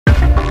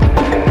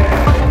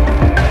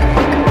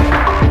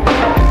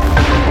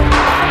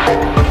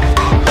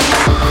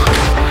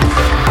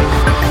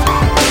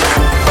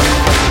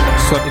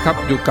ค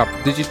รับอยู่กับ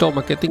Digital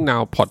Marketing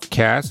Now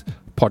Podcast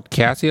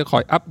ที่จะคอ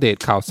ยอัปเดต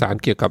ข่าวสาร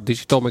เกี่ยวกับ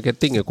Digital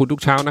Marketing กับคุณทุ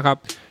กเช้านะครับ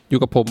อยู่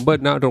กับผมเบิร์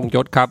ด ณ รงค์ย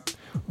ศครับ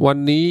วัน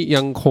นี้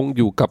ยังคงอ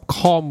ยู่กับ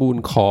ข้อมูล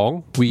ของ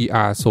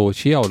VR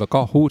Social แล้วก็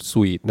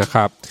Hootsuite นะค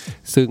รับ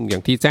ซึ่งอย่า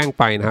งที่แจ้ง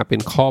ไปนะฮะเป็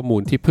นข้อมู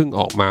ลที่เพิ่ง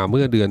ออกมาเ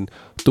มื่อเดือน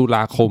ตุล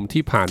าคม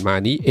ที่ผ่านมา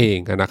นี้เอง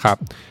นะครับ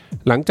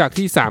หลังจาก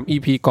ที่3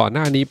 EP ก่อนห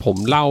น้านี้ผม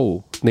เล่า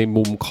ใน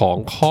มุมของ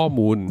ข้อ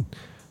มูล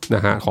น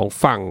ะฮะของ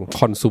ฝั่ง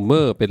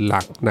Consumer เป็นห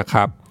ลักนะค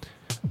รับ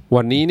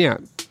วันนี้เนี่ย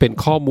เป็น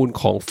ข้อมูล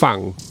ของฝั่ง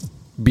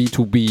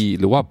B2B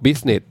หรือว่า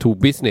Business to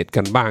Business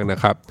กันบ้างนะ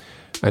ครับ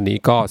อันนี้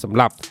ก็สำ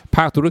หรับภ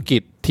าคธุรกิ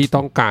จที่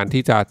ต้องการ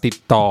ที่จะติด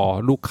ต่อ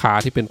ลูกค้า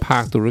ที่เป็นภา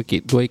คธุรกิ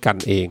จด้วยกัน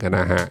เอง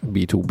นะฮะ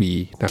B2B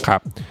นะครับ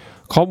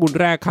ข้อมูล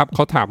แรกครับเข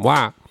าถามว่า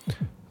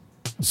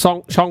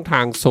ช่องท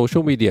างโซเชีย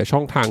ลมีเดียช่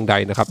องทางใด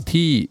นะครับ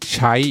ที่ใ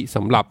ช้ส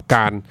ำหรับก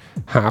าร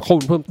หาข้อ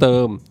มูลเพิ่มเติ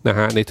มนะ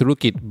ฮะในธุร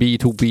กิจ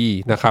B2B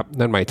นะครับ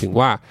นั่นหมายถึง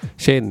ว่า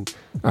เช่น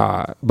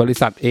บริ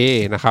ษัท A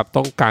นะครับ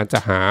ต้องการจะ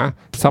หา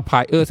ซัพพลา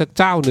ยเออร์สัก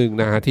เจ้าหนึ่ง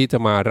นะฮะที่จะ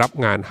มารับ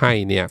งานให้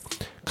เนี่ย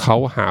เขา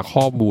หา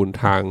ข้อมูล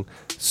ทาง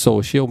โซ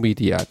เชียลมี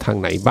เดียทาง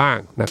ไหนบ้าง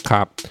นะค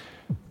รับ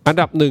อัน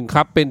ดับ1ค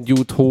รับเป็น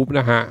YouTube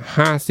นะฮะ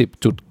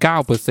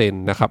 50.9% น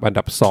ะครับอัน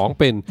ดับ2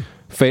เป็น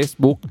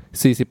Facebook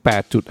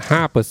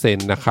 48.5%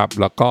 นะครับ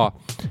แล้วก็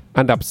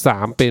อันดับ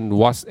3เป็น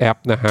WhatsApp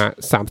นะฮะ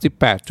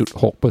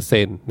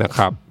 38.6% นะค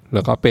รับแ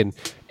ล้วก็เป็น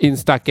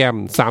Instagram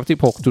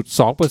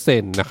 36.2%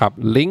 นะครับ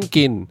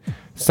LinkedIn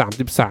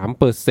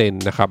 33% น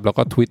ะครับแล้ว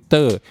ก็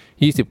Twitter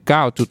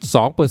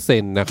 29.2%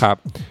 นะครับ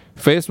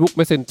Facebook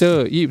Messenger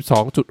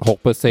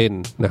 22.6% น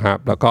ะครับ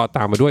แล้วก็ต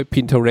ามมาด้วย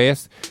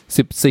Pinterest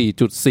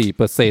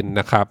 14.4% น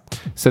ะครับ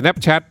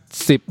Snapchat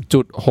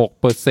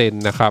 10.6% น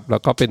ะครับแล้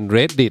วก็เป็น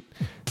Reddit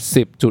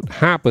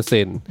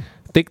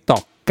 10.5%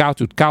 TikTok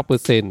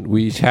 9.9%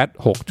 WeChat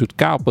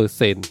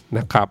 6.9% น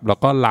ะครับแล้ว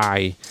ก็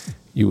Line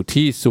อยู่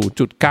ที่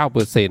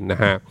 0.9% น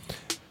ะฮะ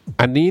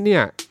อันนี้เนี่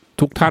ย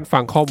ทุกท่านฟั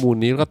งข้อมูล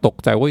นี้แล้วก็ตก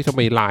ใจว่าทำไ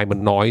ม Line มัน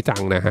น้อยจั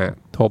งนะฮะ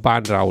เพราะบ้า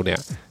นเราเนี่ย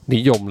นิ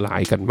ยม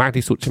Line กันมาก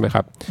ที่สุดใช่ไหมค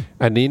รับ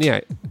อันนี้เนี่ย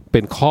เป็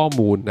นข้อ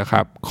มูลนะค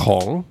รับขอ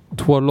ง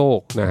ทั่วโลก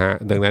นะฮะ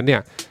ดังนั้นเนี่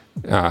ย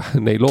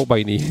ในโลกใบ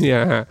นี้เนี่ย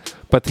ฮะ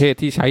ประเทศ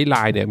ที่ใช้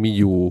Line เนี่ยมี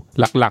อยู่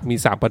หลักๆมี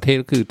3ประเทศ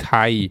ก็คือไท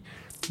ย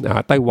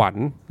ไต้หวัน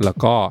แล้ว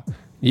ก็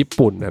ญี่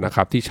ปุ่นนะค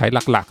รับที่ใช้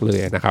หลักๆเลย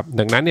นะครับ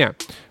ดังนั้นเนี่ย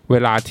เว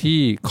ลาที่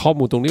ข้อ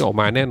มูลตรงนี้ออก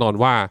มาแน่นอน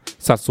ว่า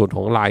สัดส่วนข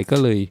อง Line ก็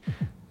เลย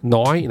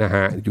น้อยนะฮ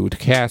ะอยู่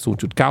แค่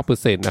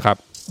 0.9% นะครับ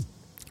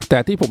แต่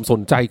ที่ผมส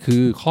นใจคื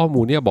อข้อ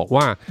มูลเนี่ยบอก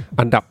ว่า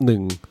อันดับ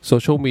1โซ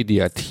เชียลมีเดี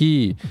ยที่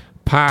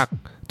ภาค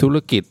ธุร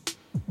กิจ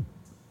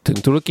ถึง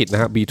ธุรกิจน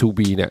ะฮะ B2B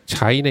เนี่ยใ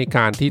ช้ในก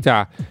ารที่จะ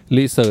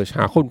รีเสิร์ชห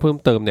าคนเพิ่ม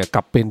เติมเนี่ย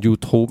กับเป็น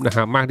YouTube นะฮ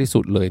ะมากที่สุ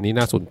ดเลยนี่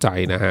น่าสนใจ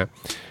นะฮะ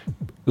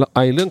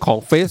เรื่องของ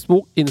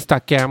Facebook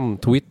Instagram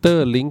Twitter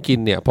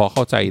LinkedIn เนี่ยพอเ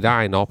ข้าใจได้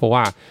เนาะเพราะ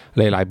ว่าห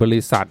ลายๆบ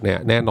ริษัทเนี่ย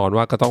แน่นอน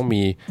ว่าก็ต้อง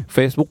มี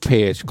Facebook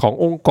Page ของ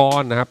องค์กร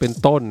นะฮะเป็น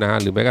ต้นนะฮะ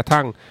หรือแม้กระ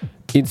ทั่ง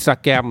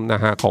Instagram น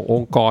ะฮะของอ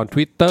งค์กร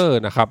Twitter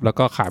นะครับแล้ว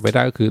ก็ขาดไม่ไ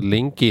ด้ก็คือ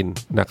LinkedIn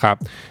นะครับ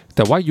แ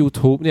ต่ว่า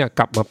YouTube เนี่ยก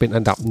ลับมาเป็น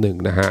อันดับ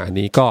1นะฮะอัน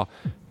นี้ก็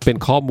เป็น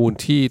ข้อมูล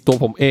ที่ตัว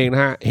ผมเองน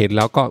ะฮะเห็นแ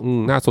ล้วก็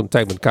น่าสนใจ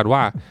เหมือนกัน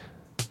ว่า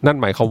นั่น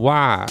หมายความว่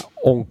า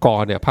องค์ก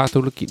รเนี่ยภาค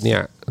ธุรกิจเนี่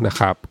ยนะ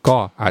ครับก็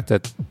อาจจะ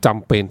จ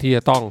ำเป็นที่จ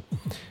ะต้อง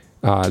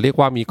เรียก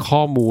ว่ามีข้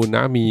อมูลน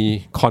ะมี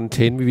คอนเท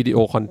นต์วิดีโอ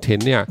คอนเทน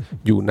ต์เนี่ย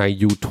อยู่ใน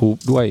YouTube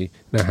ด้วย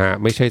นะฮะ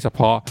ไม่ใช่เฉพ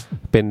าะ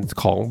เป็น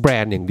ของแบร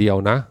นด์อย่างเดียว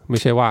นะไม่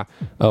ใช่ว่า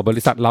บ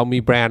ริษัทเรามี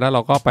แบรนด์แล้วเร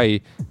าก็ไป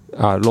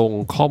ลง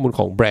ข้อมูลข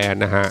องแบรน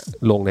ด์นะฮะ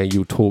ลงใน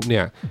YouTube เ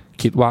นี่ย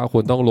คิดว่าค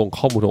วรต้องลง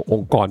ข้อมูลของอ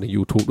งค์กรใน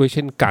YouTube ด้วยเ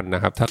ช่นกันน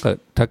ะครับถ้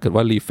าเกิด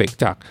ว่ารีเฟก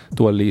จาก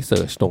ตัว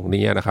Research ตรง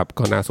นี้นะครับ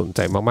ก็น่าสนใจ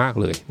มาก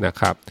ๆเลยนะ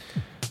ครับ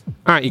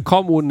อีกข้อ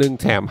มูลหนึ่ง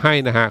แถมให้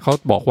นะฮะเขา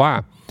บอกว่า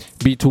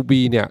B2B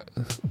เนี่ย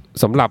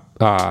สำหรับ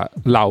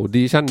เหล่า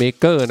Decision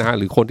Maker นะฮะ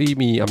หรือคนที่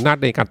มีอำนาจ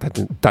ในการ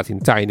ตัดสิน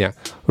ใจเนี่ย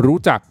รู้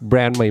จักแบร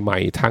นด์ใหม่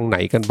ๆทางไหน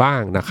กันบ้า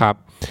งนะครับ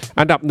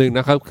อันดับ1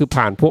นะครับคือ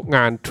ผ่านพวกง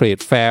านเทรด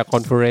แฟร์คอ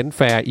นเฟอเรนซ์แ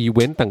ฟร์อีเว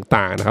นต์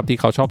ต่างๆนะครับที่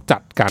เขาชอบจั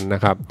ดกันน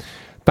ะครับ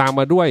ตามม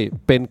าด้วย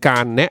เป็นกา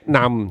รแนะน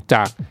ำจ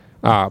าก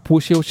ผู้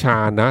เชี่ยวชา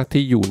ญนะ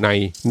ที่อยู่ใน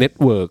เน็ต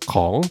เวิร์กข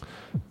อง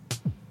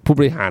ผู้บ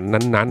ริหาร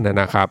นั้นๆน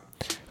ะครับ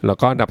แล้ว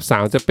ก็อันดับ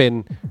3จะเป็น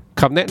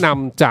คำแนะน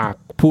ำจาก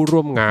ผู้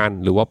ร่วมงาน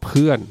หรือว่าเ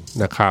พื่อน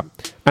นะครับ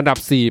อันดับ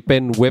4เป็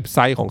นเว็บไซ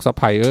ต์ของซัพ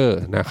พลายเออร์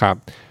นะครับ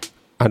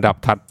อันดับ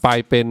ถัดไป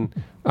เป็น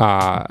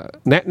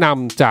แนะน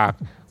ำจาก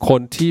ค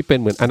นที่เป็น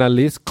เหมือน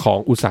analyst ของ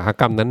อุตสาห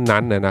กรรม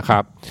นั้นๆนะครั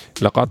บ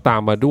แล้วก็ตา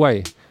มมาด้วย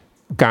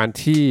การ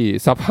ที่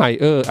ซัพพลาย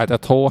เออร์อาจจะ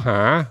โทรหา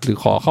หรือ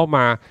ขอเข้าม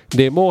าเ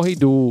ดโมให้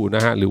ดูน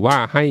ะฮะหรือว่า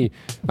ให้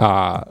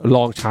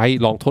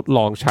ลองทดล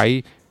องใช้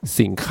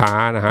สินค้า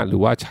นะฮะหรื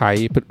อว่าใช้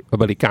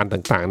บริการ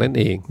ต่างๆนั่น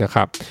เองนะค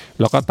รับ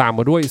แล้วก็ตามม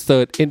าด้วย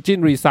Search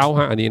Engine Result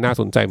ฮะอันนี้น่า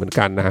สนใจเหมือน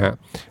กันนะฮะ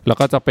แล้ว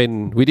ก็จะเป็น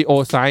วิดีโอ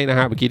ไซต์นะ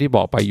ฮะเมื่อกี้ที่บ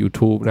อกไป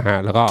YouTube นะฮะ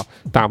แล้วก็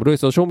ตามมาด้วย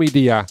โซเชียลมีเ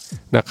ดีย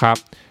นะครับ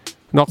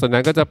นอกจากนั้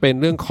นก็จะเป็น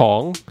เรื่องของ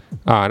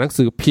หนัง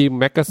สือพิมพ์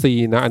แมกกาซี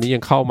นนะอันนี้ยั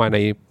งเข้ามา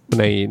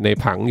ใน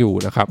ผังอยู่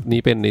นะครับ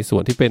นี่เป็นในส่ว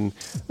นที่เป็น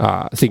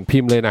สิ่งพิ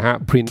มพ์เลยนะฮะ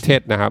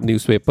printed นะครับ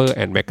newspaper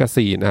and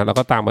magazine นะฮะแล้ว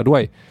ก็ตามมาด้ว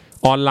ย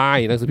ออนไล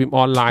น์หนังสือพิมพ์อ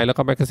อนไลน์แล้ว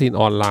ก็แมกกาซีน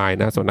ออนไลน์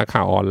นะสำนักข่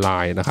าวออนไล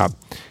น์นะครับ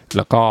แ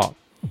ล้วก็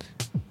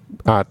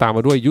ตามม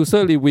าด้วย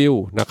user review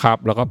นะครับ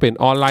แล้วก็เป็น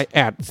ออนไลน์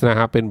ads นะค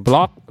รับเป็นบ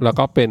ล็อกแล้ว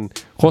ก็เป็น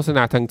โฆษณ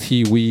าทางที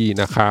วี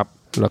นะครับ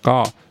แล้วก็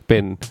เป็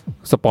น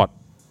สปอต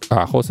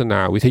โฆษณา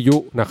วิทยุ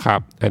นะครับ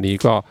อันนี้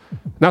ก็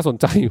น่าสน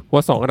ใจว่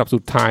า2อันดับสุ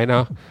ดท้ายน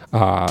ะ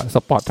ส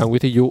ปอตทางวิ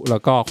ทยุแล้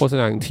วก็โฆษ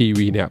ณาทางที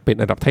วีเนี่ยเป็น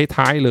อันดับ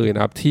ท้ายๆเลยน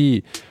ะครับที่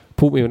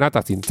ผู้มีอำนาจ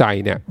ตัดสินใจ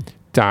เนี่ย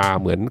จะ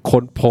เหมือน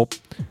ค้นพบ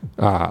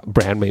แบ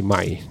รนด์ให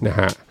ม่ๆนะ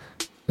ฮะ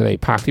ใน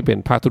ภาคที่เป็น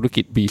ภาคธุร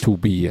กิจ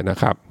B2B นะ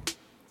ครับ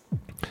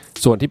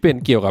ส่วนที่เป็น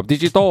เกี่ยวกับดิ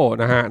จิทัล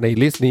นะฮะใน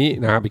ลิสต์นี้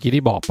นะเมื่อกี้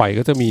ที่บอกไป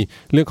ก็จะมี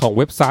เรื่องของเ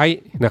ว็บไซต์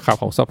นะครับ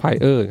ของซัพพลาย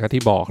เออร์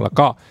ที่บอกแล้ว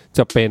ก็จ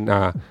ะเป็น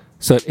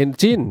Search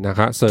Engine นะค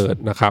รับ Search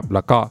นะครับแ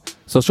ล้วก็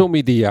โซเชียล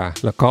มีเดีย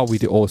แล้วก็วิ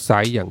ดีโอไซ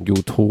ต์อย่าง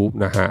YouTube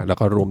นะฮะแล้ว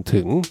ก็รวม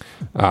ถึง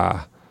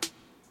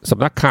ส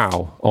ำนักข่าว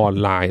ออน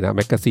ไลน์นะแ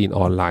มกกาซีน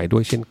ออนไลน์ด้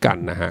วยเช่นกัน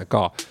นะฮะ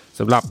ก็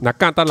สำหรับนัก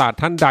การตลาด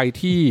ท่านใด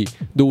ที่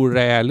ดูแล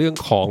เรื่อง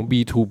ของ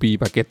B2B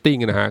Marketing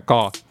นะฮะ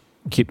ก็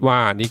คิดว่า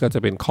นี่ก็จะ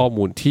เป็นข้อ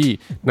มูลที่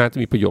น่าจะ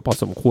มีประโยชน์พอ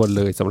สมควร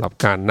เลยสำหรับ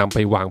การนำไป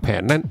วางแผ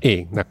นนั่นเอ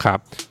งนะครับ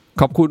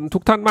ขอบคุณทุ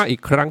กท่านมากอี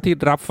กครั้งที่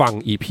รับฟัง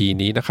EP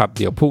นี้นะครับเ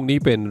ดี๋ยวพรุ่งนี้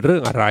เป็นเรื่อ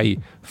งอะไร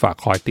ฝาก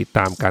คอยติดต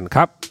ามกันค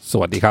รับส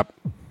วัสดีครับ